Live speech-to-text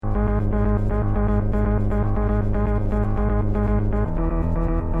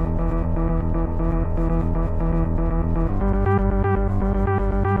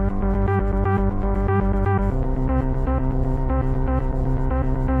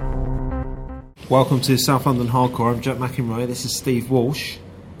Welcome to South London Hardcore. I'm Jack McEnroy. This is Steve Walsh.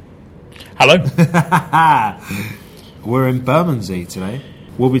 Hello. We're in Bermondsey today.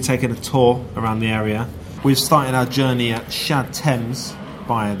 We'll be taking a tour around the area. We've started our journey at Shad Thames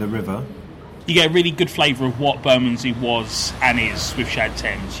by the river. You get a really good flavour of what Bermondsey was and is with Shad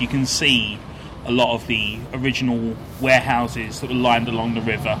Thames. You can see a lot of the original warehouses that were lined along the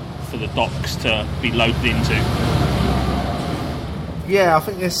river for the docks to be loaded into. Yeah, I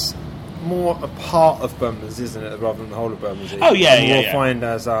think it's more a part of Bermondsey, isn't it, rather than the whole of Bermondsey? Oh, yeah, and yeah, we'll yeah. find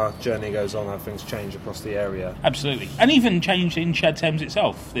as our journey goes on how things change across the area. Absolutely. And even changed in Shad Thames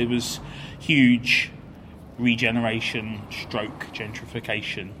itself. There was huge regeneration stroke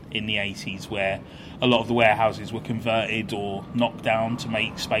gentrification in the 80s where a lot of the warehouses were converted or knocked down to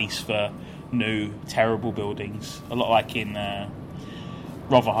make space for new, terrible buildings. A lot like in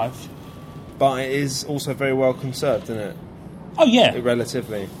Rotherhithe. But it is also very well conserved, isn't it? Oh, yeah.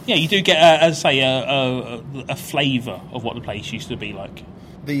 Relatively. Yeah, you do get, as I say, a flavour of what the place used to be like.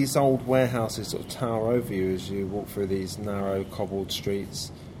 These old warehouses sort of tower over you as you walk through these narrow cobbled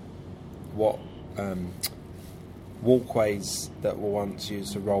streets. What walkways that were once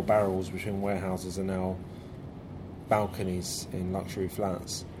used to roll barrels between warehouses are now balconies in luxury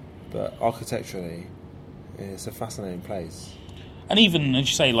flats. But architecturally, it's a fascinating place. And even, as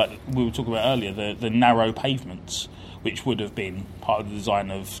you say, like we were talking about earlier, the narrow pavements, which would have been part of the design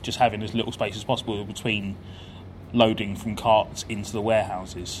of just having as little space as possible between loading from carts into the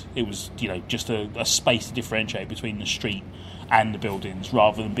warehouses. It was, just a space to differentiate between the street and the buildings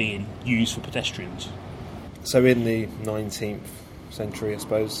rather than being used for pedestrians. So in the 19th century, I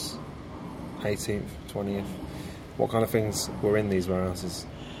suppose, 18th, 20th, what kind of things were in these warehouses?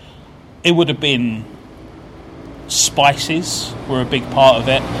 It would have been spices were a big part of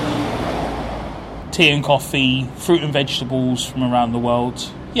it. Tea and coffee, fruit and vegetables from around the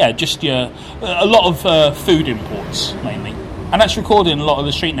world. Yeah, just a lot of food imports, mainly. And that's recorded in a lot of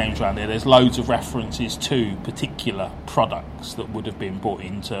the street names around here. There's loads of references to particular products that would have been brought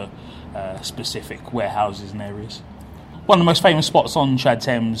into specific warehouses and areas. One of the most famous spots on Shad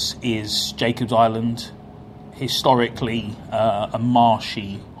Thames is Jacob's Island. Historically, a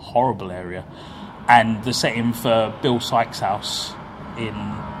marshy, horrible area. And the setting for Bill Sikes' house in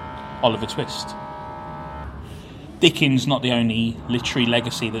Oliver Twist. Dickens not the only literary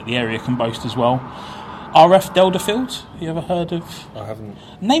legacy that the area can boast as well. R.F. Delderfield, you ever heard of? I haven't.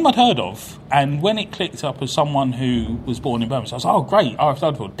 Name I'd heard of, and when it clicked up as someone who was born in Birmingham, I was like, oh great, R.F.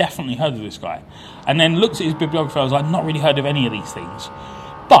 Delderfield, definitely heard of this guy. And then looked at his bibliography, I was like, not really heard of any of these things.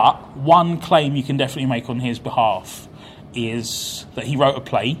 But one claim you can definitely make on his behalf is that he wrote a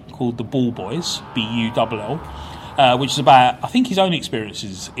play called The Ball Boys, B-U-L-L, which is about, I think, his own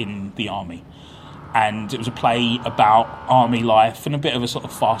experiences in the army. And it was a play about army life and a bit of a sort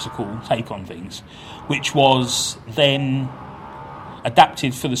of farcical take on things, which was then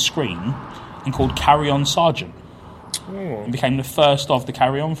adapted for the screen and called Carry On Sergeant. And became the first of the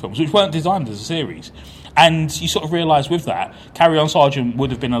Carry On films, which weren't designed as a series. And you sort of realise with that, Carry On Sergeant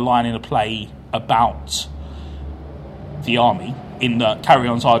would have been a line in a play about the army, in that Carry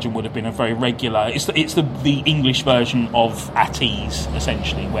On Sergeant would have been a very regular... It's the English version of At Ease,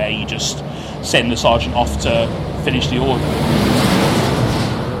 essentially, where you just send the sergeant off to finish the order.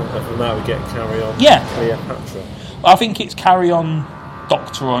 And from that we get Carry On Cleopatra. I think it's Carry On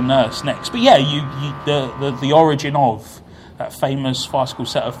Doctor or Nurse next. But yeah, the origin of that famous farcical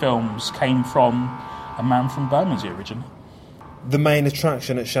set of films came from a man from Bermondsey originally. The main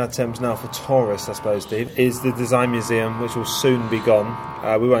attraction at Shad Thames now for tourists, I suppose, Steve, is the Design Museum, which will soon be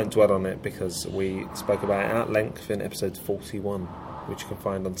gone. We won't dwell on it because we spoke about it at length in episode 41, which you can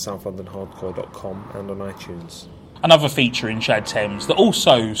find on southlondonhardcore.com and on iTunes. Another feature in Shad Thames that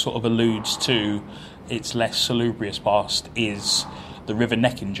also sort of alludes to its less salubrious past is the River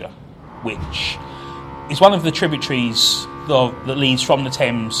Neckinger, which is one of the tributaries that leads from the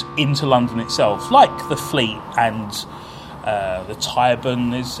Thames into London itself, like the Fleet and the Tyburn.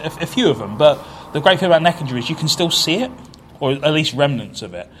 There's a few of them, but the great thing about Neckinger is you can still see it, or at least remnants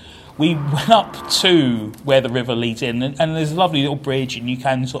of it. We went up to where the river leads in, and there's a lovely little bridge, and you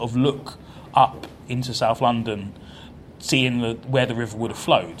can sort of look up into South London, seeing where the river would have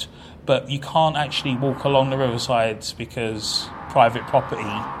flowed. But you can't actually walk along the riverside because private property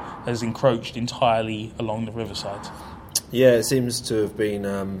has encroached entirely along the riverside. Yeah, it seems to have been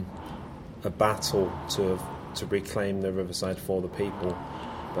a battle to reclaim the riverside for the people,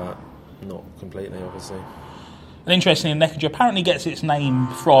 but not completely, obviously. And interestingly, Neckinger apparently gets its name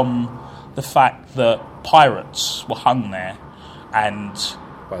from the fact that pirates were hung there, and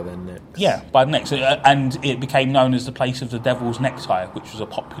by their necks. Yeah, by the necks. And it became known as the place of the devil's necktie, which was a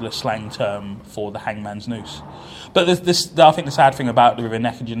popular slang term for the hangman's noose. But I think the sad thing about the River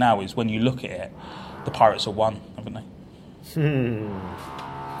Neckargin now is when you look at it, the pirates have won, haven't they?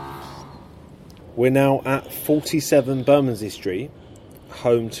 We're now at 47 Bermondsey Street,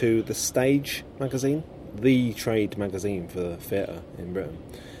 home to The Stage magazine, the trade magazine for theatre in Britain.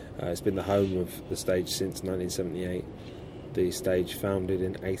 It's been the home of The Stage since 1978. The Stage founded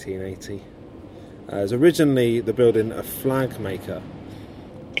in 1880. It was originally the building a flag maker.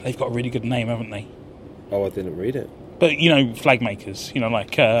 They've got a really good name, haven't they? Oh, I didn't read it. But, flag makers,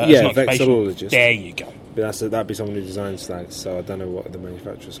 like... vexillologist. There you go. But that'd be someone who designs flags, so I don't know what the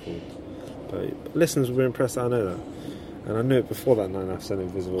manufacturer's called. But listeners will be impressed that I know that. And I knew it before that 9.5%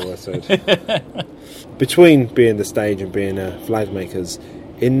 Invisible episode. Between being The Stage and being flag makers,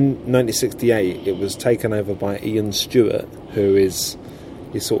 in 1968 it was taken over by Ian Stewart, who is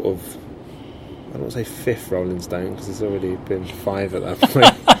sort of, I don't want to say fifth Rolling Stone, because there's already been 5 at that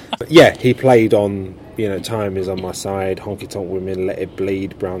point. But yeah, he played on, Time Is On My Side, Honky Tonk Women, Let It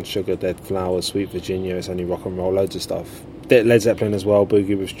Bleed, Brown Sugar, Dead Flowers, Sweet Virginia, It's Only Rock and Roll, loads of stuff. Led Zeppelin as well,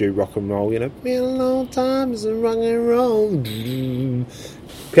 Boogie with Stu, rock and roll, been a long time as a rock and roll.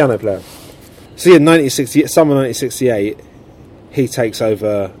 Piano player. So yeah, summer 1968, he takes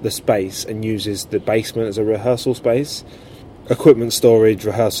over the space and uses the basement as a rehearsal space. Equipment storage,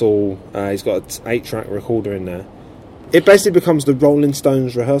 rehearsal, he's got an 8-track recorder in there. It basically becomes the Rolling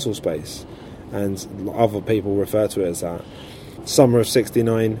Stones rehearsal space, and other people refer to it as that. Summer of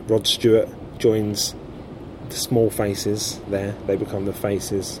 69, Rod Stewart joins the Small Faces there. They become the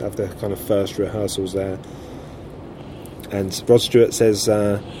Faces, have their kind of first rehearsals there. And Rod Stewart says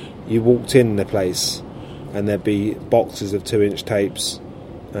you walked in the place and there'd be boxes of 2-inch tapes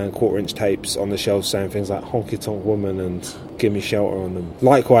and 1/4-inch tapes on the shelves saying things like Honky Tonk Woman and Gimme Shelter on them.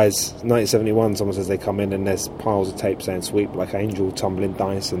 Likewise, 1971, someone says they come in and there's piles of tapes saying Sweep Like Angel, Tumbling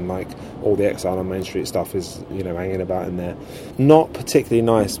Dice, and like all the Exile on Main Street stuff is, hanging about in there. Not particularly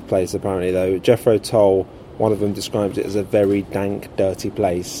nice place apparently though. Jethro Tull, one of them, describes it as a very dank, dirty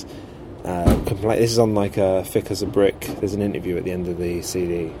place. This is on like Thick as a Brick. There's an interview at the end of the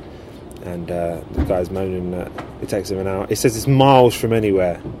CD, and the guy's moaning that it takes him an hour. It says it's miles from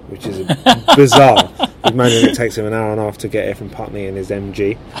anywhere, which is bizarre. He's moaning it takes him an hour and a half to get here from Putney in his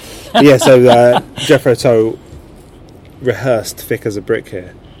MG. But yeah, so Jethro Tull rehearsed Thick as a Brick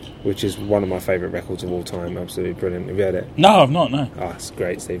here, which is one of my favourite records of all time. Absolutely brilliant. Have you heard it? No, I've not, no. Oh, it's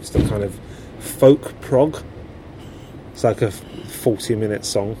great, Steve. It's the kind of folk prog. It's like a 40-minute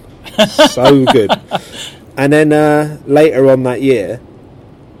song. So good. And then later on that year,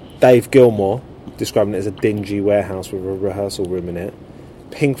 Dave Gilmour, describing it as a dingy warehouse with a rehearsal room in it.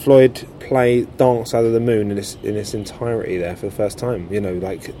 Pink Floyd play Dark Side of the Moon in its entirety there for the first time.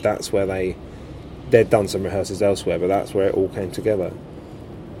 That's where they'd done some rehearsals elsewhere, but that's where it all came together.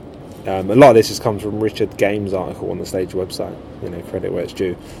 A lot of this has come from Richard Games' article on the Stage website. Credit where it's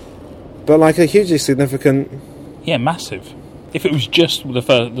due. But like a hugely significant... Yeah, massive. If it was just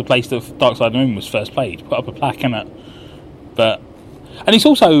the place that Dark Side of the Moon was first played, put up a plaque in it. And it's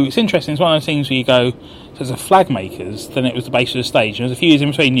interesting, it's one of those things where you go, so there's a flag makers, then it was the base of the Stage, and there's a few years in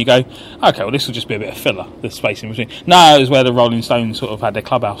between, and you go, okay, well this will just be a bit of filler, this space in between. No, it was where the Rolling Stones sort of had their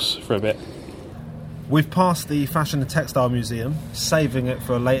clubhouse for a bit. We've passed the Fashion and Textile Museum, saving it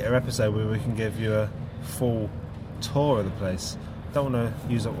for a later episode where we can give you a full tour of the place. Don't want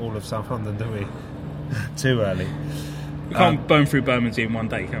to use up all of South London, do we? Too early. We can't burn through Bermondsey in one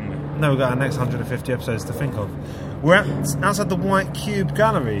day, can we? No, we've got our next 150 episodes to think of. We're outside the White Cube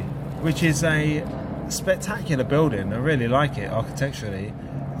Gallery, which is a spectacular building. I really like it architecturally.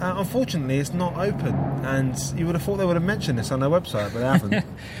 Unfortunately, it's not open, and you would have thought they would have mentioned this on their website, but they haven't.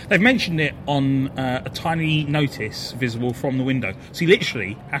 They've mentioned it on a tiny notice visible from the window. So you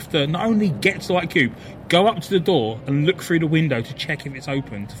literally have to not only get to the White Cube, go up to the door and look through the window to check if it's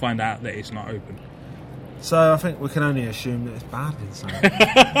open to find out that it's not open. So I think we can only assume that it's bad inside.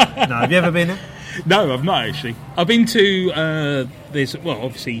 No, have you ever been there? No, I've not actually. I've been to,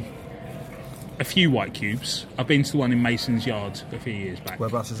 obviously a few White Cubes. I've been to the one in Mason's Yard a few years back.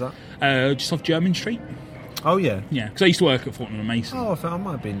 Whereabouts is that? Just off Jermyn Street. Oh, yeah. Yeah, because I used to work at Fortnum & Mason. Oh, I think I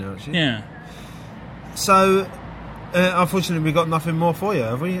might have been there, actually. Yeah. So, unfortunately, we got nothing more for you,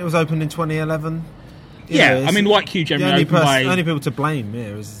 have we? It was opened in 2011. Yeah, I mean, White Cube generally opened by... The only people to blame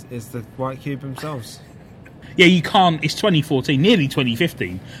here is the White Cube themselves. Yeah, you can't... It's 2014, nearly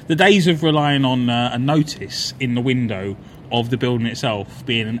 2015. The days of relying on a notice in the window of the building itself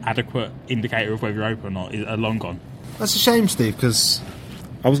being an adequate indicator of whether you're open or not are long gone. That's a shame, Steve, because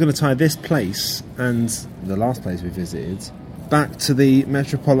I was going to tie this place and the last place we visited back to the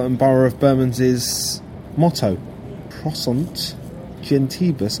Metropolitan Borough of Bermondsey's motto, Prosunt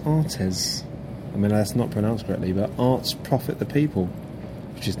Gentibus Artes. I mean, that's not pronounced correctly, but arts profit the people,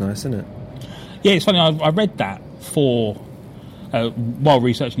 which is nice, isn't it? Yeah, it's funny, I read that while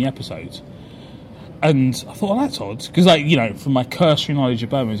researching the episodes, and I thought, that's odd, because, from my cursory knowledge of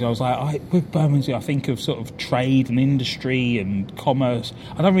Bermondsey, I was like, with Bermondsey, I think of sort of trade and industry and commerce.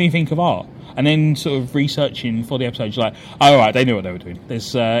 I don't really think of art. And then sort of researching for the episode, you're like, oh, right, they knew what they were doing.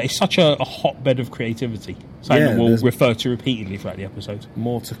 It's such a hotbed of creativity, something that we'll refer to repeatedly throughout the episode.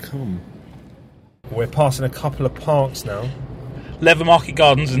 More to come. We're passing a couple of parks now. Leathermarket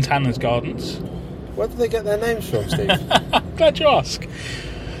Gardens and Tanner's Gardens. Where did they get their names from, Steve? Glad you ask.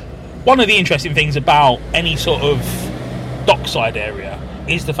 One of the interesting things about any sort of dockside area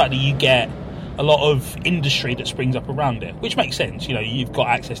is the fact that you get a lot of industry that springs up around it, which makes sense. You've got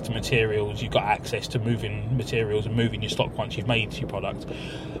access to materials, you've got access to moving materials and moving your stock once you've made your product.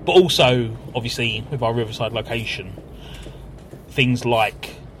 But also, obviously, with our riverside location, things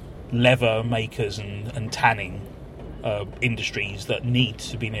like leather makers and tanning industries that need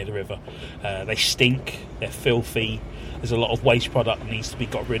to be near the river. They stink, they're filthy, there's a lot of waste product that needs to be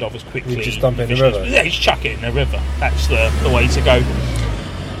got rid of as quickly. You just dump it in the river? Yeah, just chuck it in the river. That's the way to go.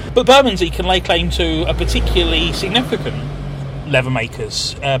 But Bermondsey can lay claim to a particularly significant leather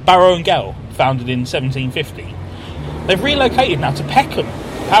makers. Barrow & Gell, founded in 1750. They've relocated now to Peckham,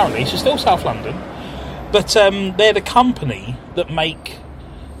 apparently, so still South London. But they're the company that make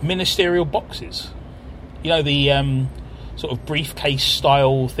ministerial boxes. The sort of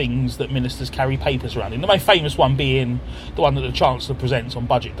briefcase-style things that ministers carry papers around in. The most famous one being the one that the Chancellor presents on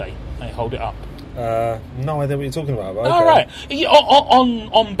Budget Day. They hold it up. No idea what you're talking about. Okay. Oh, right.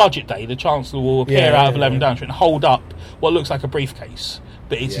 On Budget Day, the Chancellor will appear out of 11 Downing Street and hold up what looks like a briefcase,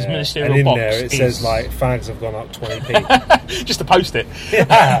 but it's his ministerial and in box. There it says, fags have gone up 20p. Just to post it.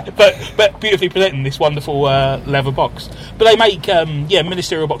 Yeah. but beautifully presenting this wonderful leather box. But they make,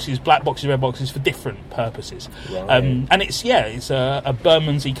 ministerial boxes, black boxes, red boxes for different purposes. Right. And it's a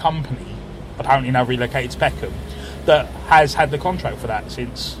Bermondsey company, apparently now relocated to Peckham, that has had the contract for that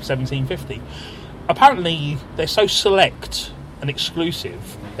since 1750. Apparently, they're so select and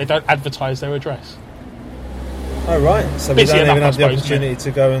exclusive, they don't advertise their address. Oh, right. So we don't even have the opportunity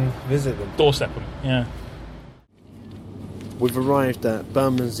to go and visit them. Doorstep them, yeah. We've arrived at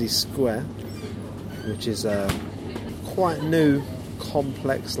Bermondsey Square, which is a quite new,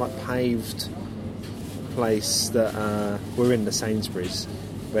 complex, paved place that we're in the Sainsbury's,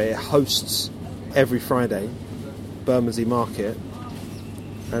 where it hosts every Friday Bermondsey Market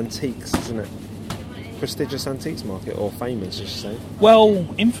antiques, isn't it? Prestigious antiques market, or famous, I should say. Well,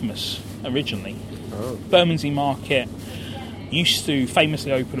 infamous originally. Oh. Bermondsey Market used to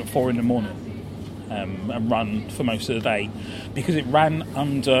famously open at 4 a.m. And run for most of the day because it ran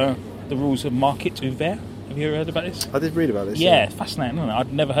under the rules of Market Ouvert. Have you ever heard about this? I did read about this. Yeah, fascinating, isn't it?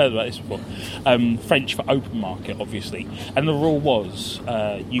 I'd never heard about this before. French for open market, obviously. And the rule was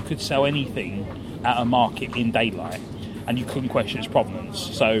you could sell anything at a market in daylight and you couldn't question its provenance.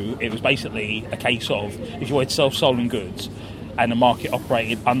 So it was basically a case of if you wanted to sell stolen goods and the market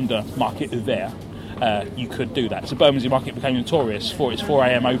operated under Market Ouvert, you could do that. So Bermondsey Market became notorious for its 4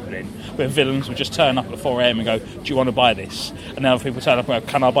 a.m. opening, where villains would just turn up at 4 a.m. and go, do you want to buy this? And then other people turn up and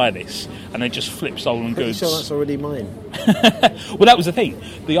go, can I buy this? And they just flip stolen goods. Pretty sure that's already mine. Well, that was the thing.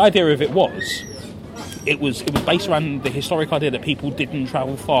 The idea of it was based around the historic idea that people didn't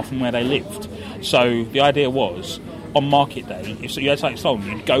travel far from where they lived. So the idea was, on market day, if you had something stolen,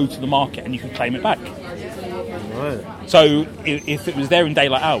 you'd go to the market and you could claim it back. Right. So if it was there in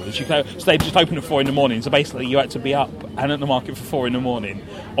daylight hours, so they just opened at 4 a.m. So basically you had to be up and at the market for 4 a.m.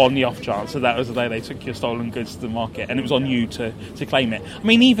 on the off chance. So that was the day they took your stolen goods to the market, and it was on you to claim it. I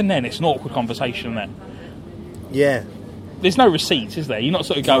mean, even then, it's an awkward conversation then. Yeah. There's no receipts, is there? You're not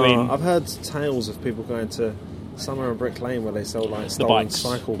sort of going... I've heard tales of people going to somewhere on Brick Lane where they sell stolen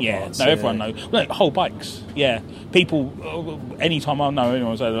cycle parts. Everyone knows. Whole bikes, yeah. People, anytime I know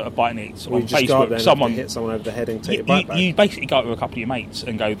anyone's at a bike needs on Facebook, someone hit someone over the head and take your bike back. You basically go to a couple of your mates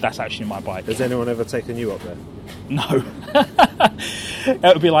and go, that's actually my bike. Has anyone ever taken you up there? No. It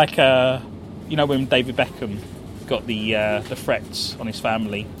would be like, when David Beckham got the threats on his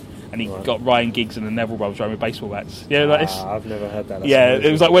family, and he got Ryan Giggs and the Neville brothers running with baseball bats. Yeah, like this. I've never heard that.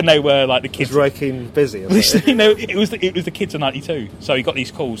 It was like when they were like the kids. Was Roy Keane busy? It was the kids of '92. So he got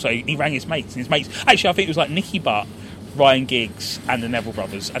these calls. So he rang his mates, and his mates. Actually, I think it was like Nicky Butt, Ryan Giggs, and the Neville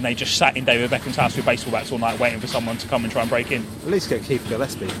brothers, and they just sat in David Beckham's house with baseball bats all night, waiting for someone to come and try and break in. At least get Keith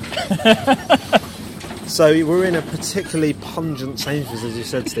Gillespie. So we're in a particularly pungent Sainsbury's, as you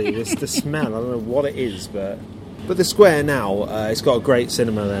said, Steve. It's the smell. I don't know what it is, but But the square now, it's got a great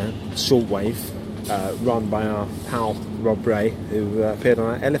cinema there, Shortwave, run by our pal Rob Ray, who appeared on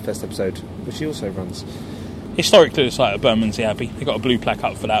our Elefest episode, which he also runs. Historically, the site of Bermondsey Abbey. They've got a blue plaque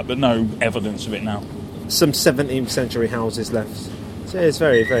up for that, but no evidence of it now. Some 17th century houses left. So it's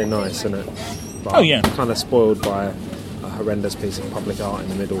very, very nice, isn't it? But kind of spoiled by a horrendous piece of public art in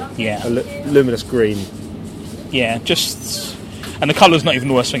the middle. Yeah. A luminous green. Yeah, and the colour's not even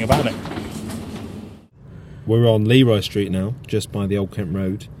the worst thing about it. We're on Leroy Street now, just by the Old Kent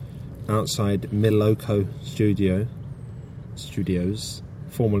Road, outside Miloko Studios,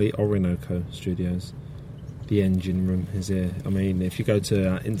 formerly Orinoco Studios. The engine room is here. I mean, if you go to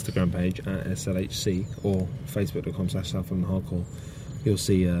our Instagram page at SLHC or facebook.com/SouthLondonHardcore, you'll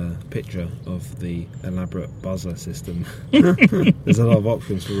see a picture of the elaborate buzzer system. There's a lot of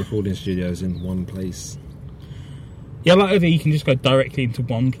options for recording studios in one place. Yeah, like over, you can just go directly into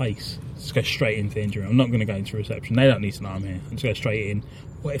one place. Just go straight into the engine room. I'm not going to go into reception. They don't need to know I'm here. I'm just go straight in.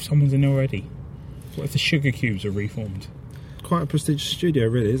 What if someone's in already? What if the Sugar Cubes are reformed? Quite a prestigious studio,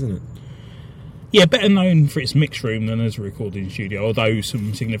 really, isn't it? Yeah, better known for its mix room than as a recording studio, although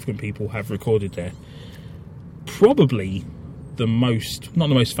some significant people have recorded there. Probably not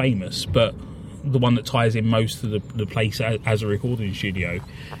the most famous, but the one that ties in most of the place as a recording studio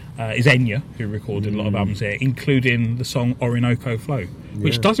is Enya, who recorded a lot of albums there, including the song Orinoco Flow,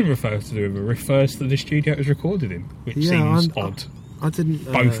 which doesn't refer to the river, refers to the studio it was recorded in, which seems odd. I didn't...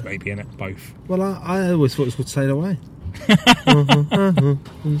 both, maybe, innit? Both. Well, I always thought it was called Sail Away.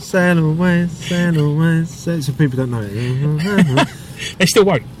 Sail away, sail away. So people don't know it. They still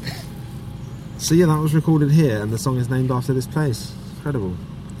won't. So yeah, that was recorded here, and the song is named after this place. Incredible.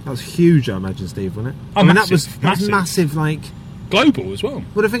 That was huge, I imagine, Steve, wasn't it? Oh, that was massive, like... global as well.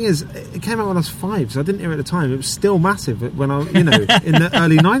 Well, the thing is, it came out when I was 5, so I didn't hear it at the time. It was still massive when in the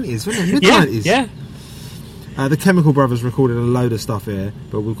early 90s, wasn't it? Mid-90s. Yeah. The Chemical Brothers recorded a load of stuff here,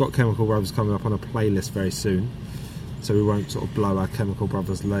 but we've got Chemical Brothers coming up on a playlist very soon, so we won't sort of blow our Chemical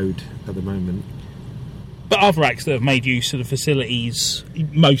Brothers load at the moment. But other acts that have made use of the facilities,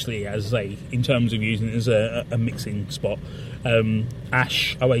 mostly in terms of using it as a mixing spot,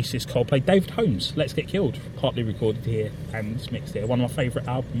 Ash, Oasis, Coldplay, David Holmes, Let's Get Killed, partly recorded here and mixed here. One of my favourite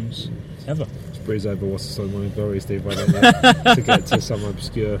albums ever. Let's breeze over What's the Song Morning Glory, Steve, why don't you, to get to some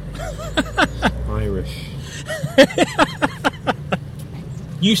obscure Irish.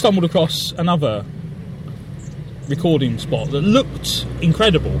 You stumbled across another recording spot that looked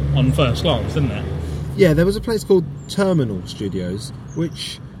incredible on first glance, didn't it? Yeah, there was a place called Terminal Studios,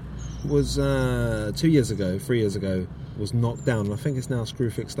 which was 3 years ago, was knocked down. I think it's now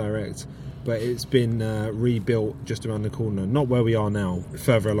Screwfix Direct, but it's been rebuilt just around the corner, not where we are now,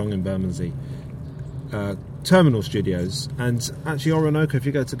 further along in Bermondsey. Terminal Studios, and actually Orinoco, if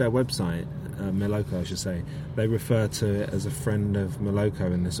you go to their website, Miloko I should say, they refer to it as a friend of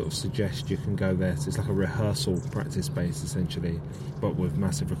Miloko, and they sort of suggest you can go there. So it's like a rehearsal practice space essentially, but with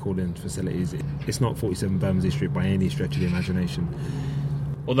massive recording facilities. It's not 47 Bermondsey Street by any stretch of the imagination.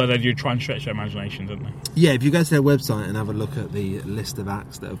 Although they do try and stretch their imagination, don't they? Yeah, if you go to their website and have a look at the list of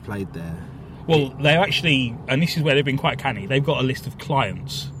acts that have played there. Well, they actually, and this is where they've been quite canny, they've got a list of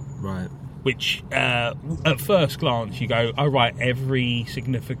clients. Right. Which, at first glance, you go, oh right, every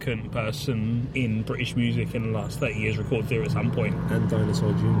significant person in British music in the last 30 years recorded there at some point. And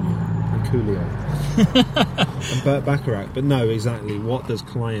Dinosaur Jr. and Coolio. And Burt Bacharach. But no, exactly, what does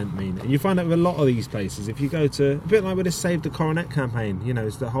client mean? And you find out with a lot of these places, if you go to, a bit like with the Save the Coronet campaign,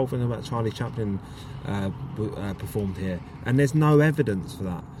 it's the whole thing about Charlie Chaplin performed here. And there's no evidence for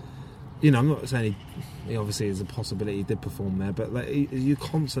that. I'm not saying he obviously is a possibility he did perform there, but you're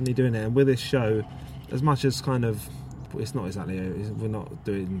constantly doing it. And with this show, as much as kind of, it's not exactly, we're not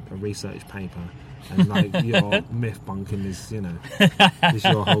doing a research paper, and your myth bunking is, is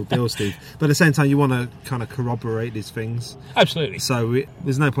your whole deal, Steve. But at the same time, you want to kind of corroborate these things. Absolutely. So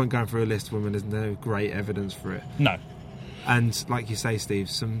there's no point going through a list when there's no great evidence for it. No. And like you say, Steve,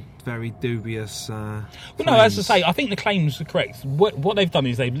 some very dubious well, no, as I say, I think the claims are correct. What they've done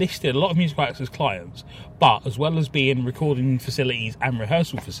is they've listed a lot of musical acts as clients, but as well as being recording facilities and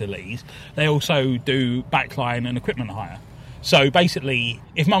rehearsal facilities, they also do backline and equipment hire. So basically,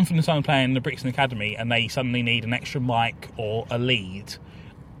 if Mumford & Son are playing the Brixton Academy and they suddenly need an extra mic or a lead,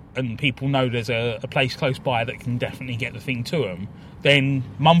 and people know there's a place close by that can definitely get the thing to them, then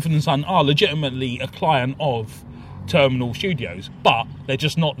Mumford & Son are legitimately a client of Terminal Studios, but they're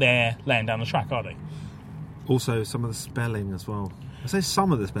just not there laying down the track, are they? Also, some of the spelling as well. I say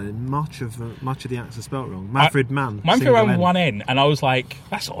some of the spelling. Much of the acts are spelt wrong. Manfred Mann. Mine threw around one N, and I was like,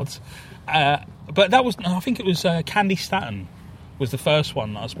 "That's odd." But that was, I think it was Candy Staton was the first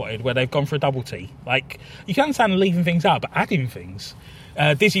one that I spotted where they've gone for a double T. Like, you can understand leaving things out, but adding things.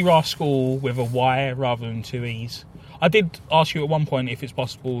 Dizzy Rascal with a Y rather than two E's. I did ask you at one point if it's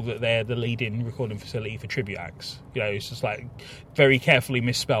possible that they're the lead-in recording facility for tribute acts. You know, it's just like very carefully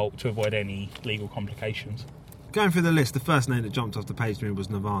misspelt to avoid any legal complications. Going through the list, the first name that jumped off the page to me was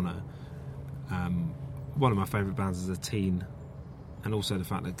Nirvana. One of my favourite bands as a teen, and also the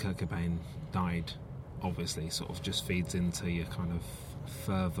fact that Kurt Cobain died, obviously, sort of just feeds into your kind of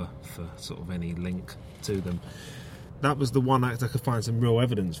fervour for sort of any link to them. That was the one act I could find some real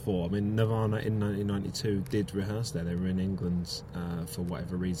evidence for. I mean, Nirvana in 1992 did rehearse there. They were in England for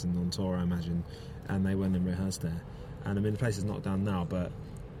whatever reason, on tour, I imagine, and they went and rehearsed there. And I mean, the place is knocked down now, but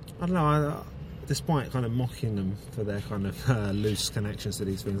I don't know, despite kind of mocking them for their kind of loose connections to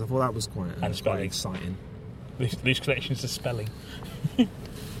these things, I thought that was quite exciting. Loose connections to spelling.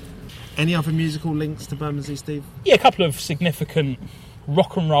 Any other musical links to Bermondsey, Steve? Yeah, a couple of significant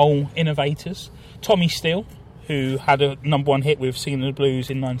rock and roll innovators. Tommy Steele, who had a number one hit with Singing the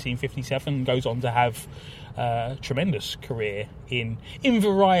Blues in 1957, goes on to have a tremendous career in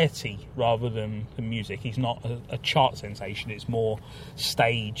variety rather than the music. He's not a chart sensation, it's more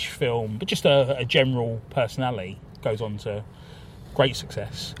stage, film, but just a general personality. Goes on to great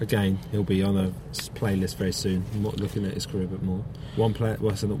success. Again, he'll be on a playlist very soon. I'm not looking at his career a bit more. One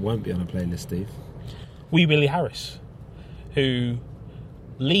person that won't be on a playlist, Steve. Wee Willie Harris, who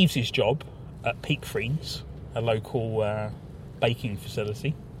leaves his job at Peak Friends, a local baking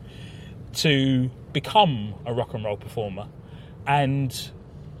facility, to become a rock and roll performer and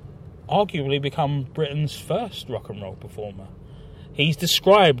arguably become Britain's first rock and roll performer. He's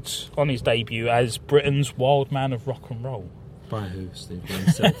described on his debut as Britain's wild man of rock and roll. By who, Steve? By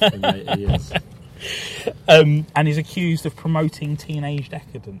himself in later years. And is accused of promoting teenage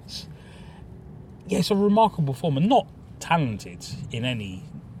decadence. Yeah, it's a remarkable performer. Not talented in any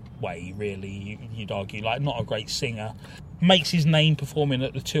way, really, you'd argue. Like, not a great singer. Makes his name performing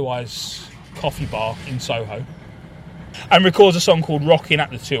at the Two Eyes Coffee Bar in Soho. And records a song called Rockin'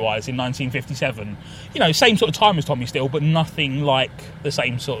 at the Two Eyes in 1957. You know, same sort of time as Tommy Steele, but nothing like the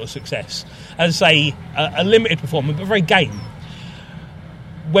same sort of success. As a limited performer, but very game.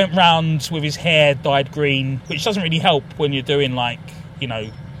 Went round with his hair dyed green, which doesn't really help when you're doing, like, you know,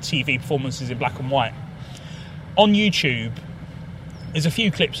 TV performances in black and white. On YouTube, there's a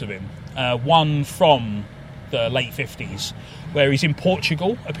few clips of him. One from the late 50s, where he's in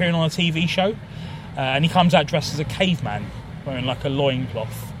Portugal, appearing on a TV show. And he comes out dressed as a caveman, wearing like a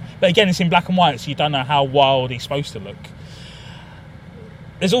loincloth. But again, it's in black and white, so you don't know how wild he's supposed to look.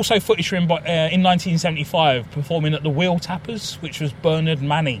 There's also footage from him in 1975 performing at the Wheel Tappers, which was Bernard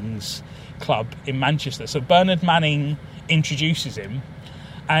Manning's club in Manchester. So Bernard Manning introduces him,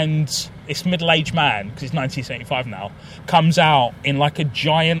 and this middle-aged man, because he's 1975 now, comes out in like a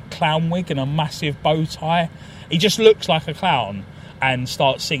giant clown wig and a massive bow tie. He just looks like a clown and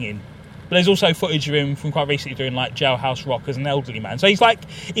starts singing. But there's also footage of him from quite recently doing like Jailhouse Rock as an elderly man. So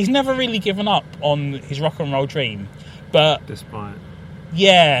he's never really given up on his rock and roll dream. But despite,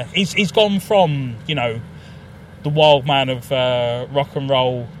 yeah, he's gone from, you know, the wild man of rock and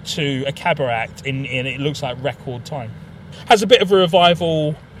roll to a cabaret act in it looks like record time. Has a bit of a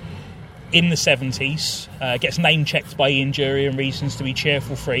revival in the 70s. Gets name checked by Ian Dury and Reasons to be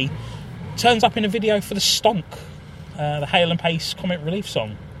Cheerful Free. Turns up in a video for the Stonk, the Hale and Pace comic relief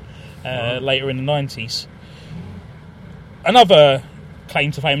song. Later in the 90s. Another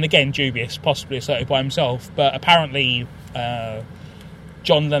claim to fame, and again dubious, possibly asserted by himself, but apparently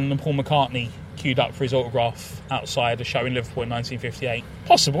John Lennon and Paul McCartney queued up for his autograph outside a show in Liverpool in 1958.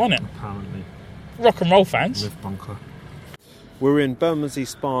 Possible, isn't it? Apparently. Rock and roll fans. Live bunker. We're in Bermondsey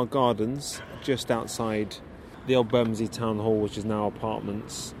Spa Gardens, just outside the old Bermondsey Town Hall, which is now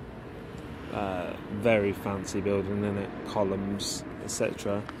apartments. Very fancy building, isn't it? Columns,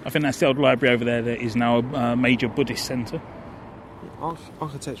 etc. I think that's the old library over there that is now a major Buddhist centre.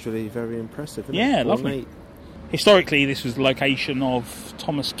 Architecturally very impressive, isn't it? Yeah, lovely. Historically, this was the location of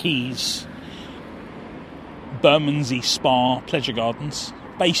Thomas Key's Bermondsey Spa Pleasure Gardens,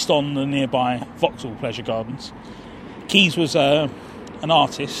 based on the nearby Vauxhall Pleasure Gardens. Keyes was an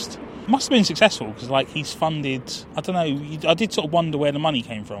artist. Must have been successful, because like he's funded, I don't know, I did sort of wonder where the money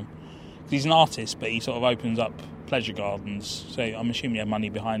came from. He's an artist, but he sort of opens up pleasure gardens, so I'm assuming he had money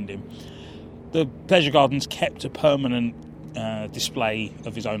behind him. The pleasure gardens kept a permanent display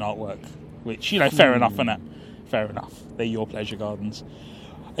of his own artwork, which, you know, fair enough, isn't it? Fair enough. They're your pleasure gardens.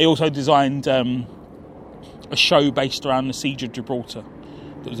 He also designed a show based around the Siege of Gibraltar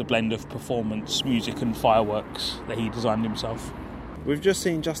that was a blend of performance, music and fireworks that he designed himself. We've just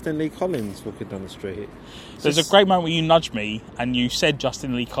seen Justin Lee Collins walking down the street. There's a great moment where you nudged me and you said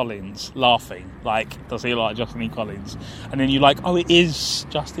Justin Lee Collins, laughing, like, does he look like Justin Lee Collins? And then you're like, oh, it is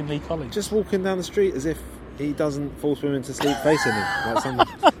Justin Lee Collins. Just walking down the street as if he doesn't force women to sleep facing him,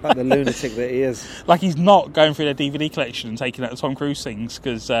 like the lunatic that he is. Like he's not going through their DVD collection and taking out the Tom Cruise things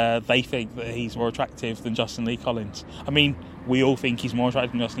because they think that he's more attractive than Justin Lee Collins. I mean, we all think he's more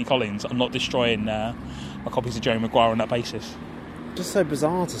attractive than Justin Lee Collins. I'm not destroying my copies of Jerry Maguire on that basis. Just so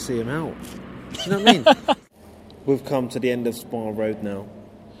bizarre to see him out. Do you know what I mean? We've come to the end of Spa Road now,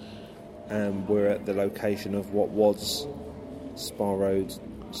 and we're at the location of what was Spa Road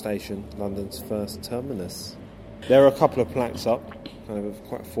Station, London's first terminus. There are a couple of plaques up, kind of a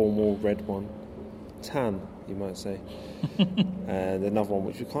quite formal red one, tan, you might say, and another one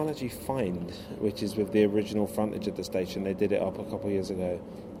which we can't actually find, which is with the original frontage of the station. They did it up a couple of years ago,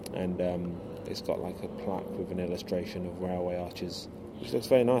 and it's got like a plaque with an illustration of railway arches, which looks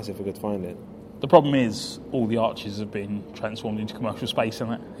very nice if we could find it. The problem is all the arches have been transformed into commercial space,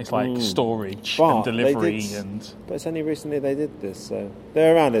 isn't it? It's like storage and delivery. But it's only recently they did this, so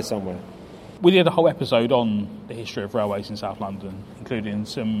they're around here somewhere. We did a whole episode on the history of railways in South London, including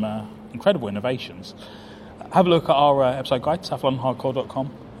some incredible innovations. Have a look at our episode guide,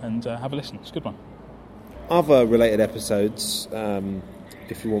 southlondonhardcore.com, and have a listen. It's a good one. Other related episodes,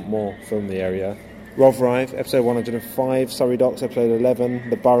 if you want more from the area: Rotherhithe, episode 105, Surrey Docks, episode 11,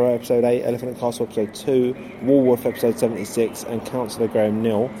 The Borough, episode 8, Elephant and Castle, episode 2, Walworth, episode 76, and Councillor Graham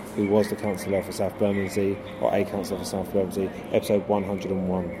Neal, who was the Councillor for South Bermondsey, or a Councillor for South Bermondsey, episode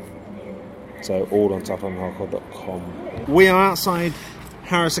 101. So all on southlondonhardcore.com. We are outside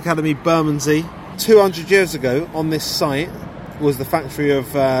Harris Academy, Bermondsey. 200 years ago, on this site, was the factory of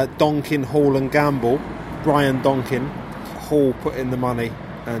Donkin, Hall and Gamble. Brian Donkin. Hall put in the money,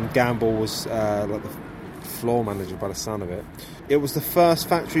 and Gamble was like the floor manager by the sound of it. It was the first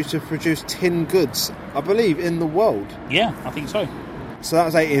factory to produce tin goods, I believe, in the world. Yeah, I think so. So that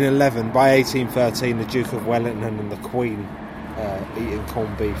was 1811. By 1813, the Duke of Wellington and the Queen eating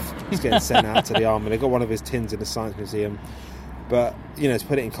corned beef. He's getting sent out to the army. They got one of his tins in the Science Museum. But, you know, to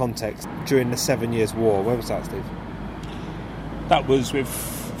put it in context, during the 7 Years' War, where was that, Steve? That was with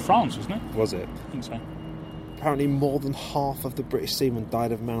France, wasn't it? Was it? I think so. Apparently more than half of the British seamen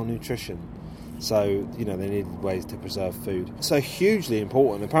died of malnutrition. So, you know, they needed ways to preserve food. So hugely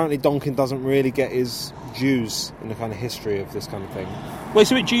important. Apparently Donkin doesn't really get his dues in the kind of history of this kind of thing. Well,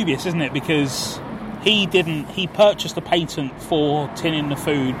 it's a bit dubious, isn't it? Because he purchased a patent for tinning the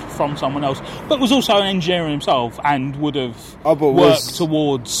food from someone else, but was also an engineer himself and would have worked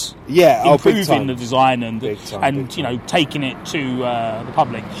towards improving the design and you know, taking it to the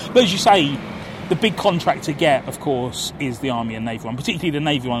public. But as you say, the big contract to get, of course, is the Army and Navy one, particularly the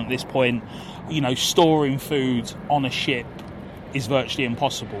Navy one at this point. You know, storing food on a ship is virtually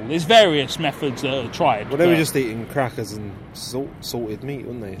impossible. There's various methods that are tried. Well, they were just eating crackers and salted meat,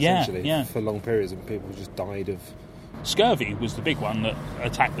 weren't they, essentially, for long periods, and people just died of... Scurvy was the big one that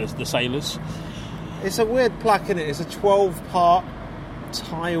attacked the sailors. It's a weird plaque, isn't it? It's a 12-part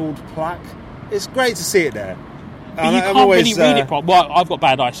tiled plaque. It's great to see it there. But you can't really read it properly. Well, I've got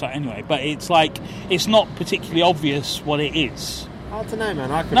bad eyesight anyway, but it's like, it's not particularly obvious what it is. I don't know, man.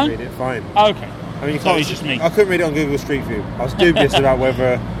 I couldn't read it fine. Oh, okay. I mean, it's just me. I couldn't read it on Google Street View. I was dubious about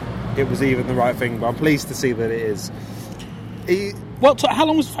whether it was even the right thing, but I'm pleased to see that it is. Well, how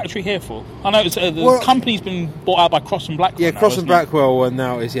long was the factory here for? I know the company's been bought out by Cross and Blackwell. Yeah, Cross and Blackwell, and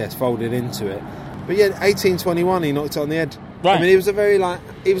now it's folded into it. But yeah, 1821, he knocked it on the head. Right. I mean, he was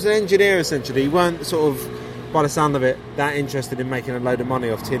he was an engineer essentially. He weren't sort of, by the sound of it, that interested in making a load of money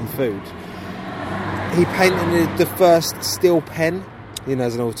off tin food. He painted the first steel pen, you know,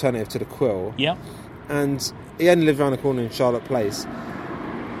 as an alternative to the quill. Yeah. And he only lived around the corner in Charlotte Place.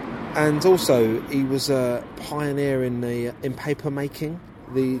 And also, he was a pioneer in paper making.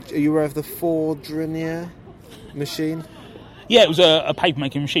 Are you aware of the Fourdrinier machine? Yeah, it was a paper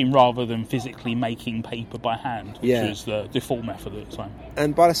making machine rather than physically making paper by hand, which was the default method at the time.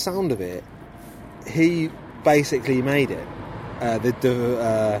 And by the sound of it, he basically made it.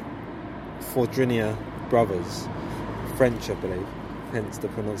 The Fourdrinier brothers, French, I believe, hence the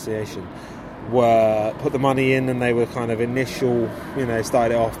pronunciation, put the money in, and they were kind of initial, you know,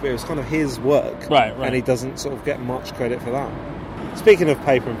 started it off, but it was kind of his work. Right. And he doesn't sort of get much credit for that. Speaking of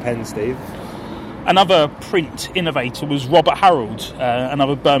paper and pen, Steve. Another print innovator was Robert Harold,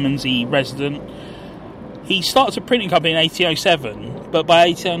 another Bermondsey resident. He started a printing company in 1807, but by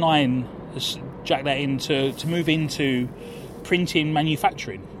 1809, jacked that in to move into printing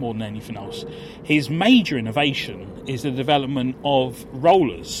manufacturing more than anything else. His major innovation is the development of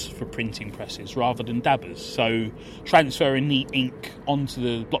rollers for printing presses rather than dabbers. So transferring the ink onto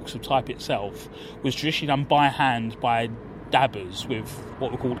the blocks of type itself was traditionally done by hand by dabbers with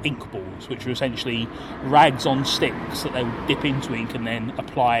what were called ink balls, which were essentially rags on sticks that they would dip into ink and then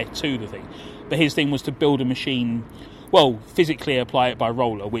apply to the thing. But his thing was to build a machine, well, physically apply it by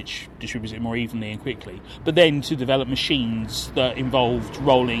roller, which distributes it more evenly and quickly, but then to develop machines that involved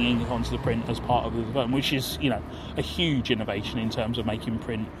rolling ink onto the print as part of the development, which is, a huge innovation in terms of making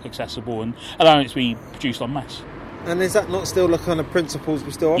print accessible and allowing it to be produced en masse. And is that not still the kind of principles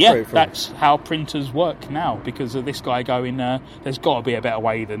we still operate Yeah, from? that's how printers work now, because of this guy going, there's got to be a better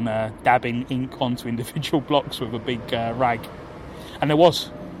way than dabbing ink onto individual blocks with a big rag. And there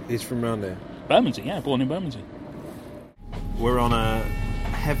was. He's from around there. Bermondsey, yeah, born in Bermondsey. We're on a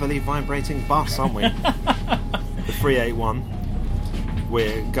heavily vibrating bus, aren't we? The 381.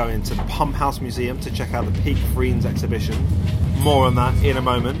 We're going to the Pump House Museum to check out the Peak Friends exhibition. More on that in a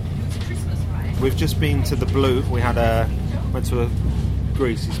moment. We've just been to the Blue. We went to a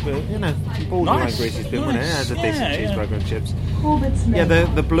greasy spoon, borderline Nice, greasy spoon, wasn't it? It has a nice. decent Yeah, cheeseburger and chips. Corbett's Mill. Yeah,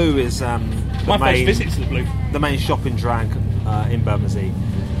 the Blue is My first visit to the Blue. the main shopping drag in Bermondsey.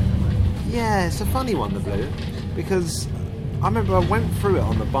 Yeah, it's a funny one, the Blue, because I remember I went through it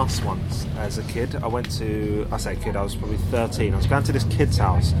on the bus once as a kid. I was probably 13. I was going to this kid's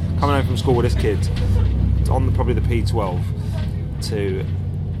house, coming home from school with this kid, on probably the P12, to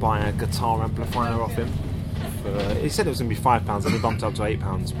buy a guitar amplifier off him. He said it was going to be £5 and he bumped up to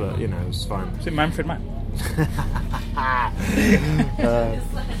 £8, but it was fine. Is it Manfred Mann?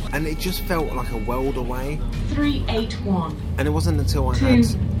 And it just felt like a world away. 381 And it wasn't until I to had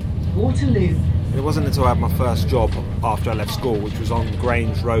Waterloo. It wasn't until I had my first job after I left school, which was on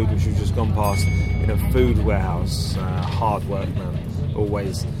Grange Road, which we've just gone past, in a food warehouse. Hard work, man.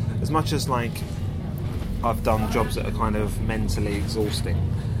 Always. As much as, I've done jobs that are kind of mentally exhausting,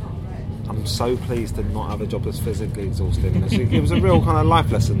 I'm so pleased to not have a job that's physically exhausting. It was a real kind of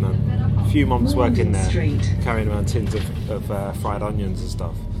life lesson, man. A few months working there, Street. carrying around tins of fried onions and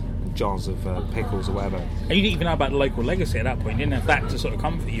stuff, and jars of pickles or whatever. And you didn't even know about the local legacy at that point. You didn't have that to sort of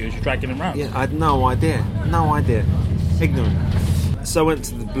comfort you as you're dragging them around. Yeah, I had no idea. Ignorant. So I went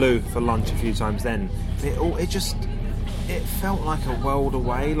to the Blue for lunch a few times then. It felt like a world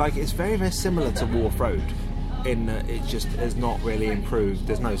away. It's very, very similar to Wharf Road in that it just has not really improved.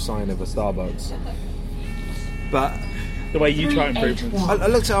 There's no sign of a Starbucks. But The way you try improvements. I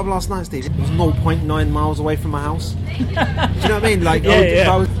looked it up last night, Steve. It was 0.9 miles away from my house. Do you know what I mean?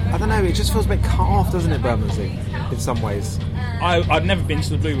 Yeah. I don't know, it just feels a bit cut off, doesn't it, Bermondsey, in some ways? I'd never been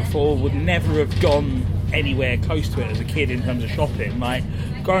to the Blue before, would never have gone anywhere close to it as a kid in terms of shopping.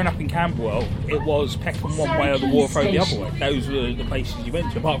 Growing up in Camberwell, it was Peckham one way or the Wharf Road the other way. Those were the places you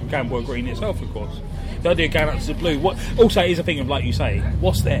went to, apart from Camberwell Green itself, of course. The idea of going up to the Blue, also it is a thing of, like you say,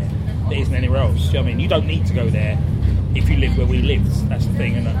 what's there that isn't anywhere else? Do you know what I mean? You don't need to go there if you live where we lived. That's the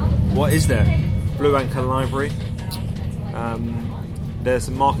thing, isn't it? What is there? Blue Anchor Library. There's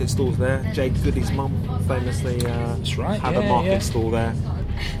some market stalls there. Jade Goody's mum famously That's right, had a market stall there.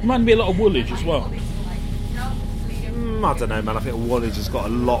 Might be a lot of Woolwich as well. I don't know, man. I think Woolwich has got a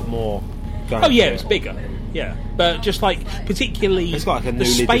lot more going. Oh yeah, for it's it. bigger. Yeah, but just particularly It's got like a the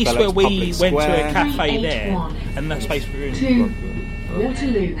newly space where developed we public went to square. a cafe there, 381 and that space we were in, to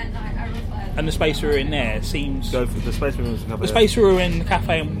Waterloo. and the space we were in there seems. Go for the space we was The space we were in the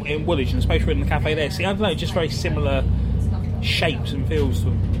cafe in Woolwich and the space we were in the cafe there. See, I don't know, just very similar shapes and feels to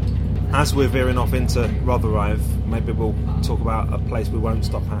them. As we're veering off into Rotherhithe, maybe we'll talk about a place we won't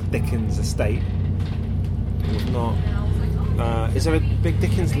stop at, Dickens Estate. If not, is there a big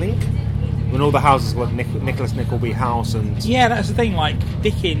Dickens link? When all the houses were Nicholas Nickleby House and... Yeah, that's the thing.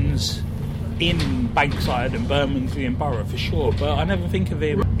 Dickens in Bankside and Bermondsey and Borough for sure, but I never think of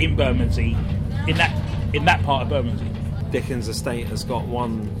him in Bermondsey, in that part of Bermondsey. Dickens Estate has got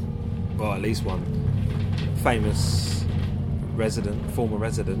at least one famous former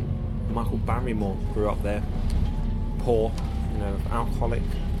resident. Michael Barrymore grew up there. Poor, alcoholic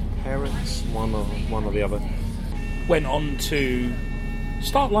parents, one or the other. Went on to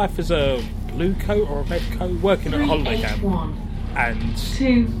start life as a blue coat or a red coat, working at a holiday camp, 381 and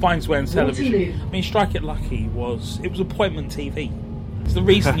to finds way on television. Waterloo. I mean, Strike It Lucky it was appointment TV. It's the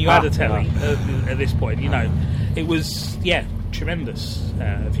reason you had a telly at this point. It was tremendous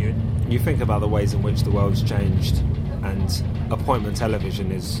viewing. You think about the ways in which the world's changed, and appointment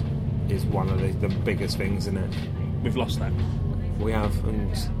television is one of the biggest things in it. We've lost that. We have,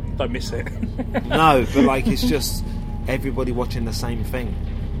 and Don't miss it. no, but it's just everybody watching the same thing.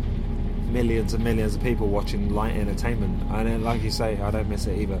 Millions and millions of people watching light entertainment, and then, like you say, I don't miss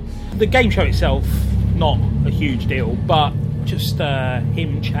it either. The game show itself not a huge deal, but just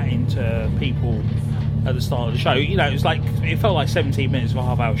him chatting to people at the start of the show. You know, it felt like 17 minutes of a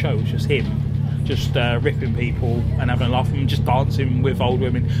half-hour show. It was just him, just ripping people and having a laugh and just dancing with old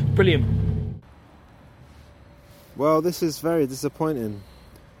women. Brilliant. Well, this is very disappointing.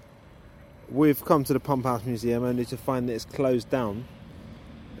 We've come to the Pump House Museum only to find that it's closed down.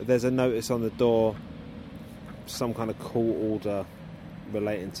 There's a notice on the door, some kind of court order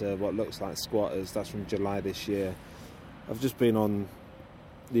relating to what looks like squatters. That's from July this year. I've just been on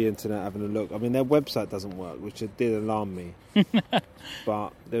the internet having a look. I mean, their website doesn't work, which did alarm me.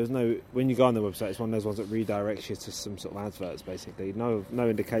 But there was when you go on their website, it's one of those ones that redirects you to some sort of adverts, basically. No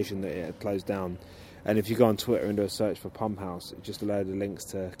indication that it had closed down. And if you go on Twitter and do a search for Pump House, it just allowed the links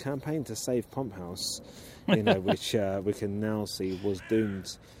to campaign to save Pump House, which we can now see was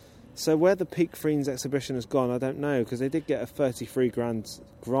doomed. So where the Peak Friends exhibition has gone, I don't know, because they did get a 33 grand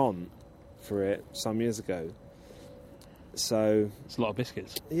grant for it some years ago. So it's a lot of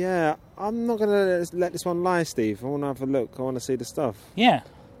biscuits. Yeah, I'm not going to let this one lie, Steve. I want to have a look. I want to see the stuff. Yeah.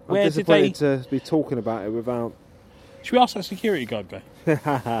 I'm disappointed to be talking about it without... Should we ask that security guard guy?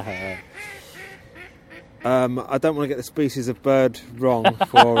 I don't want to get the species of bird wrong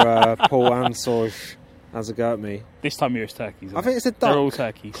for Paul Ansorge has a go at me. This time of year it's turkeys. I think it's a duck. They're all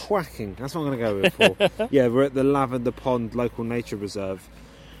turkeys. Quacking. That's what I'm going to go with for. Yeah, we're at the Lavender Pond Local Nature Reserve.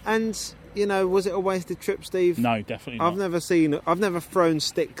 And, was it a wasted trip, Steve? No, definitely not. I've never thrown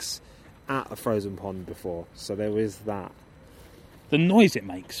sticks at a frozen pond before, so there is that. The noise it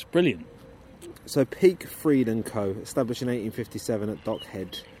makes, brilliant. So Peak Fried & Co., established in 1857 at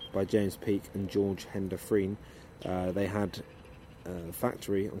Dockhead by James Peake and George Hender Freen. They had a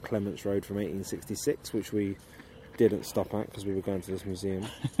factory on Clements Road from 1866, which we didn't stop at because we were going to this museum.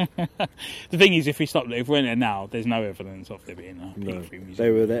 The thing is, if we went there now, there's no evidence of there being a Peak Fried museum. They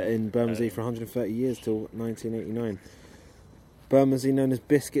were there in Bermondsey for 130 years till 1989. Bermondsey, known as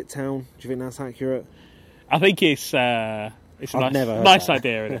Biscuit Town. Do you think that's accurate? I think it's a nice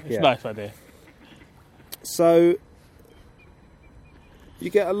idea, isn't it? It's a nice idea. So you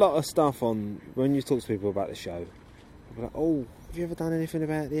get a lot of stuff on when you talk to people about the show. They're like, oh, have you ever done anything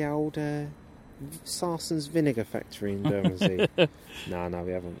about the old Sarson's vinegar factory in Bermondsey? No,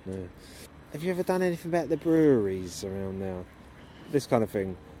 we haven't. No. Have you ever done anything about the breweries around now? This kind of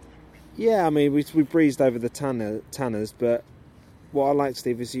thing. Yeah, I mean, we breezed over the Tanners, but what I like,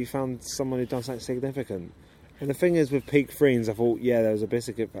 Steve, is you found someone who'd done something significant. And the thing is, with Peak Friends, I thought, yeah, there was a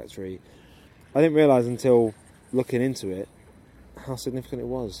biscuit factory. I didn't realise until looking into it how significant it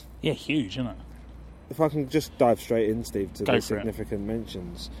was. Yeah, huge, isn't it? If I can just dive straight in, Steve, to the significant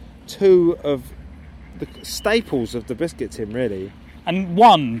mentions. Two of the staples of the biscuit tin, really. And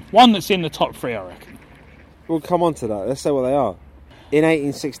one that's in the top three, I reckon. We'll come on to that. Let's say what they are. In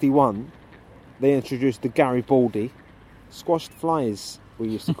 1861, they introduced the Garibaldi. Squashed flies, we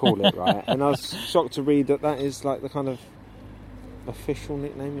used to call it, right? And I was shocked to read that is like the kind of official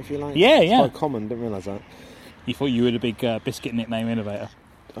nickname, if you like. Yeah, it's quite common, didn't realise that. You thought you were the big biscuit nickname innovator.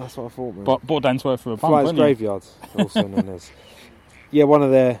 That's what I thought, man. Bought Dan's worth for a bun, Fly's Graveyard, also known as. Yeah, one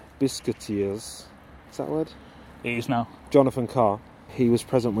of their biscuiteers. Is that a word? It is now. Jonathan Carr. He was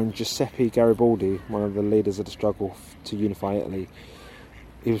present when Giuseppe Garibaldi, one of the leaders of the struggle to unify Italy,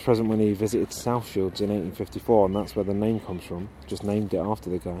 he was present when he visited Southshields in 1854, and that's where the name comes from. Just named it after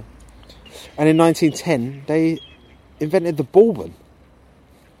the guy. And in 1910, they invented the bourbon.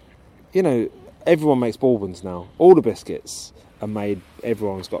 Everyone makes bourbons now. All the biscuits are made,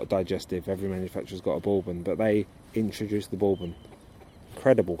 everyone's got a digestive, every manufacturer's got a bourbon, but they introduced the bourbon.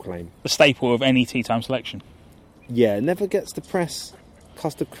 Incredible claim. The staple of any tea time selection. Yeah, it never gets the press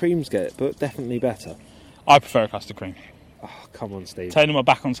custard creams get, but definitely better. I prefer a custard cream. Oh, come on, Steve. Turning my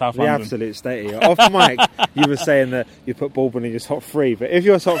back on South London. The absolute state of you. Off mic, you were saying that you put bourbon in your top three, but if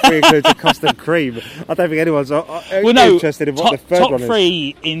your top three includes a custard cream, I don't think anyone's interested in what the third one is. Top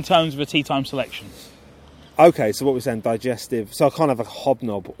three in terms of a tea time selection. Okay, so what we're saying, digestive. So I can't have a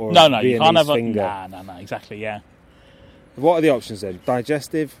hobnob or no, a you can't have finger. No, exactly, yeah. What are the options then?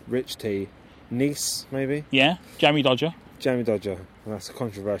 Digestive, rich tea, Nice, maybe? Yeah, Jammy Dodger. Jammy Dodger. Well, that's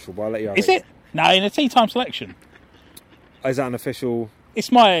controversial, but I'll let you have Is it? No, in a tea time selection. Is that an official...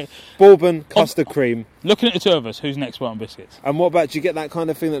 It's my... Bourbon, custard cream. Looking at the two of us, who's next on biscuits? And what about, do you get that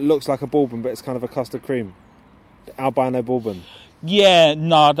kind of thing that looks like a bourbon, but it's kind of a custard cream? Albino bourbon. Yeah,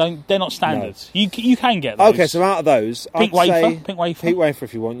 no, they're not standards. No. You can get those. Okay, so out of those, Pink wafer. Pink wafer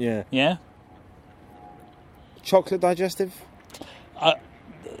if you want, yeah. Yeah. Chocolate digestive?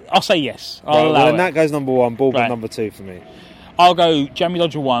 I'll say yes. Then that goes number one, bourbon number two for me. I'll go Jammy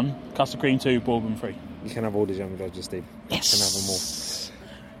Dodger 1, custard cream 2, bourbon 3. You can have all the Jammy Dodgers, Steve. Yes. You can have them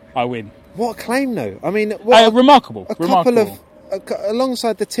all. I win. What a claim, though. I mean, what Remarkable. a Remarkable. couple of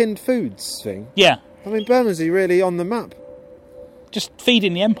alongside the tinned foods thing. Yeah. I mean, Bermondsey really on the map. Just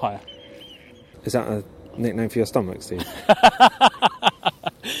feeding the empire. Is that a nickname for your stomach, Steve?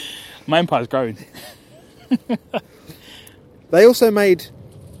 My empire's growing. They also made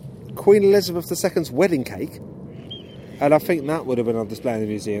Queen Elizabeth II's wedding cake, and I think that would have been on display in the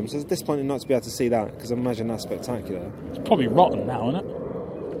museum. So it's disappointing not to be able to see that, because I imagine that's spectacular. It's probably rotten now, isn't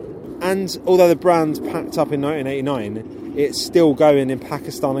it? And although the brand packed up in 1989, it's still going in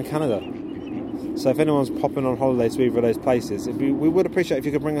Pakistan and Canada. So if anyone's popping on holiday to either of those places, we would appreciate if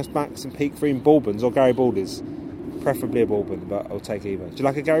you could bring us back some Peak Cream Bourbons or Garibaldi's. Preferably a Bourbon, but I'll take either. Do you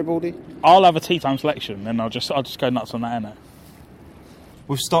like a Garibaldi? I'll have a tea time selection, and I'll just go nuts on that, innit?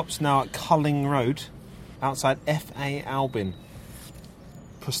 We've stopped now at Culling Road, outside F.A. Albin,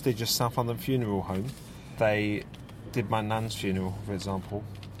 prestigious South London funeral home. They did my nan's funeral, for example,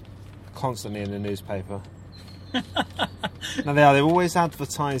 constantly in the newspaper. Now they're always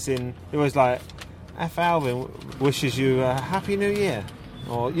advertising. They're always like, F.A. Albin wishes you a happy new year.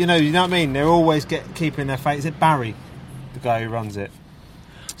 Or, you know what I mean? They're always keeping their face. Is it Barry, the guy who runs it?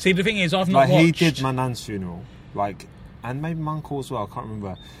 See, the thing is, I've not watched... He did my nan's funeral, and maybe my uncle as well, I can't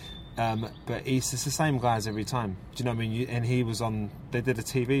remember. But it's the same guy as every time. Do you know what I mean? And he was on... They did a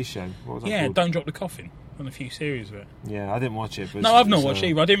TV show. What was that called? Don't Drop the Coffin. On a few series of it. Yeah, I didn't watch it. But no, I've not watched it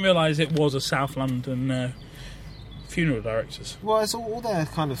either. I didn't realise it was a South London funeral directors. Well, it's all their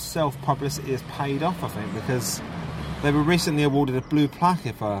kind of self-publicity has paid off, I think, because they were recently awarded a blue plaque,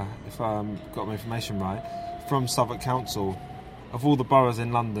 if I got my information right, from Southwark Council. Of all the boroughs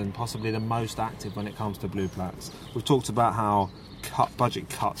in London, possibly the most active when it comes to blue plaques. We've talked about how budget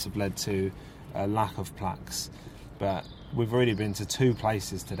cuts have led to a lack of plaques, but we've already been to 2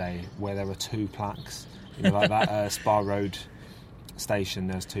 places today where there are 2 plaques. You know, like that Spa Road station,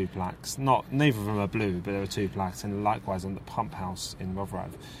 there's 2 plaques. Neither of them are blue, but there are 2 plaques, and likewise on the Pump House in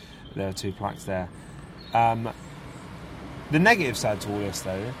Rotherhithe, there are 2 plaques there. The negative side to all this,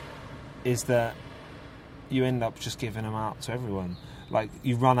 though, is that you end up just giving them out to everyone. Like,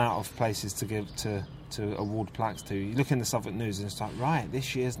 you run out of places to give to award plaques to. You look in the Southwark News and it's like, right,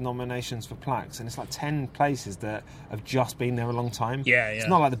 this year's nominations for plaques, and it's like 10 places that have just been there a long time. Yeah. It's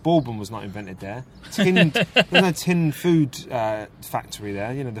not like the Bourbon was not invented there. There's no tin food factory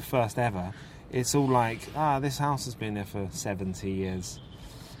there, you know, the first ever. It's all like, this house has been there for 70 years.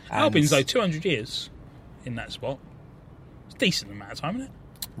 Albin's, though, 200 years in that spot. It's a decent amount of time, isn't it?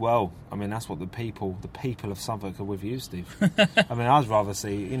 Well, I mean, that's what the people of Southwark are with you, Steve. I mean, I'd rather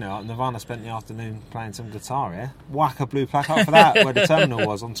see, you know, Nirvana spent the afternoon playing some guitar, yeah? Whack a blue plaque up for that, where the terminal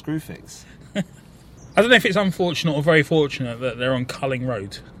was on Screwfix. I don't know if it's unfortunate or very fortunate that they're on Culling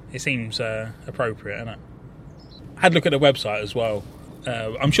Road. It seems appropriate, isn't it? I had a look at the website as well.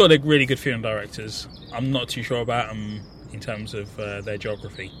 I'm sure they're really good funeral directors. I'm not too sure about them in terms of their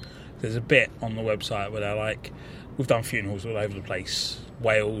geography. There's a bit on the website where they're like, we've done funerals all over the place.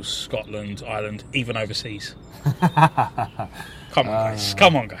 Wales, Scotland, Ireland, even overseas. Come on, guys.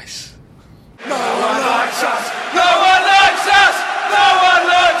 Come on, guys. No one likes us. No one likes us. No one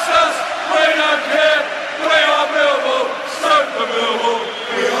likes us. We don't care. We are Millwall. Stoke for Millwall.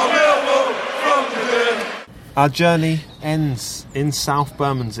 We are Millwall from the dead. Our journey ends in South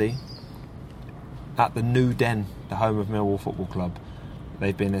Bermondsey at the New Den, the home of Millwall Football Club.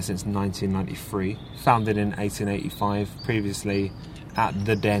 They've been there since 1993, founded in 1885, previously at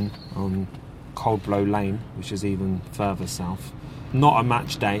the Den on Coldblow Lane, which is even further south. Not a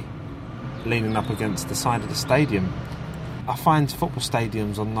match day, leaning up against the side of the stadium. I find football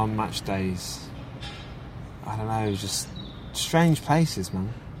stadiums on non-match days, I don't know, just strange places,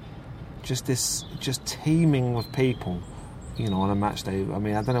 man. Just teeming with people, you know, on a match day. I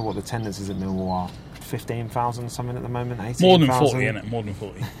mean, I don't know what the attendances at Millwall are. 15,000 something at the moment, 18,000. More than 40, isn't it? More than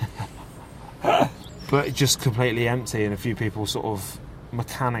 40. But just completely empty, and a few people sort of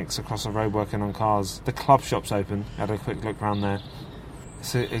mechanics across the road working on cars. The club shop's open. I had a quick look around there.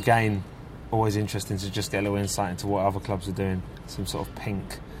 So again, always interesting to just get a little insight into what other clubs are doing. Some sort of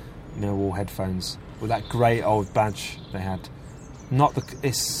pink Millwall headphones with that great old badge they had.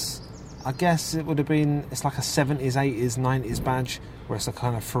 I guess it would have been, it's like a 70s, 80s, 90s badge where it's a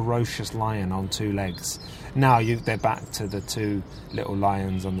kind of ferocious lion on 2 legs. Now they're back to the 2 little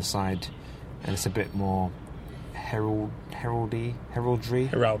lions on the side, and it's a bit more heraldry.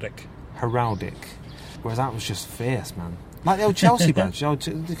 Heraldic. Whereas that was just fierce, man. Like the old Chelsea badge, a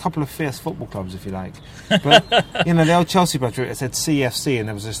couple of fierce football clubs, if you like. But, you know, the old Chelsea badge, it said CFC, and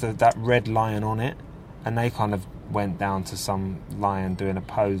there was just that red lion on it, and they kind of went down to some lion doing a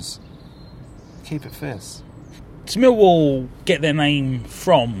pose. Keep it fierce. So Millwall get their name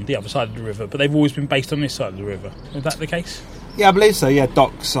from the other side of the river, but they've always been based on this side of the river. Is that the case? Yeah, I believe so. Yeah,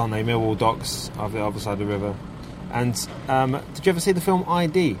 docks, aren't they? Millwall docks are the other side of the river. And did you ever see the film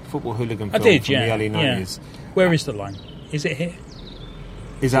ID, football hooligan film I did, from yeah. the early 90s? Yeah. Where is the line? Is it here?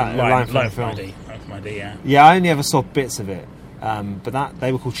 Is that a line from the from film? ID. Line from ID, yeah. Yeah, I only ever saw bits of it. But that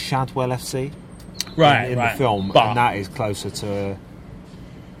they were called Shadwell FC Right, in right. the film, But and that is closer to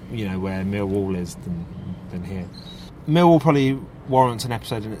where Millwall is than here. Millwall probably warrants an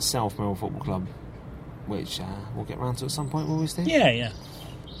episode in itself, Millwall Football Club, which we'll get round to at some point, will we, Steve? yeah.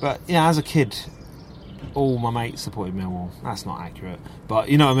 But as a kid, all my mates supported Millwall. That's not accurate, but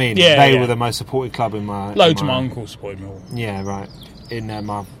you know what I mean. Yeah, They yeah. were the most supported club in my. Loads of my uncles supported Millwall. Yeah, right. In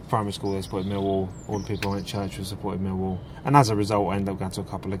my primary school, they supported Millwall. All the people I went to church with supported Millwall. And as a result, I ended up going to a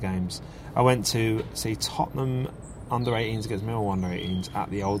couple of games. I went to see Tottenham under-18s against Millwall under-18s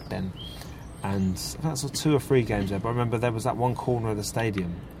at the Old Den. And I think I saw 2 or 3 games there. But I remember there was that one corner of the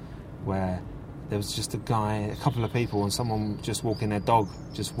stadium where there was just a guy, a couple of people, and someone just walking their dog,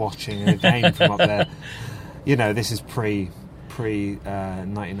 just watching a game from up there. You know, this is pre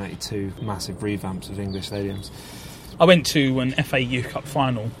 1992 massive revamps of English stadiums. I went to an FA Youth Cup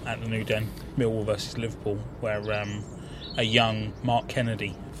final at the New Den, Millwall versus Liverpool, where a young Mark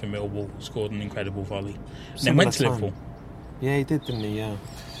Kennedy for Millwall scored an incredible volley. And then went to Similar Liverpool. time. Yeah, he did, didn't he? Yeah.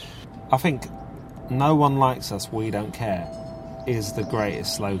 I think "No one likes us, we don't care" is the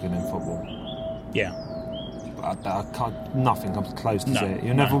greatest slogan in football. Yeah. I can't. Nothing comes close to No, it.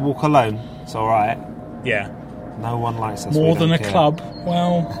 You no. never walk alone. It's all right. Yeah. No one likes us. More we than don't a care. club.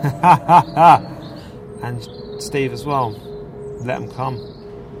 Well, And Steve as well. Let them come.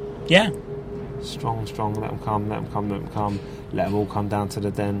 yeah. Strong. Let them come. Let them come. Let them come. Let them all come down to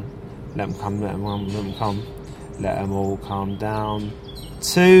the Den. Let them come. Let them come. Let them come. Let them all come down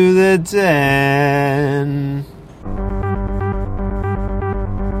to the Den.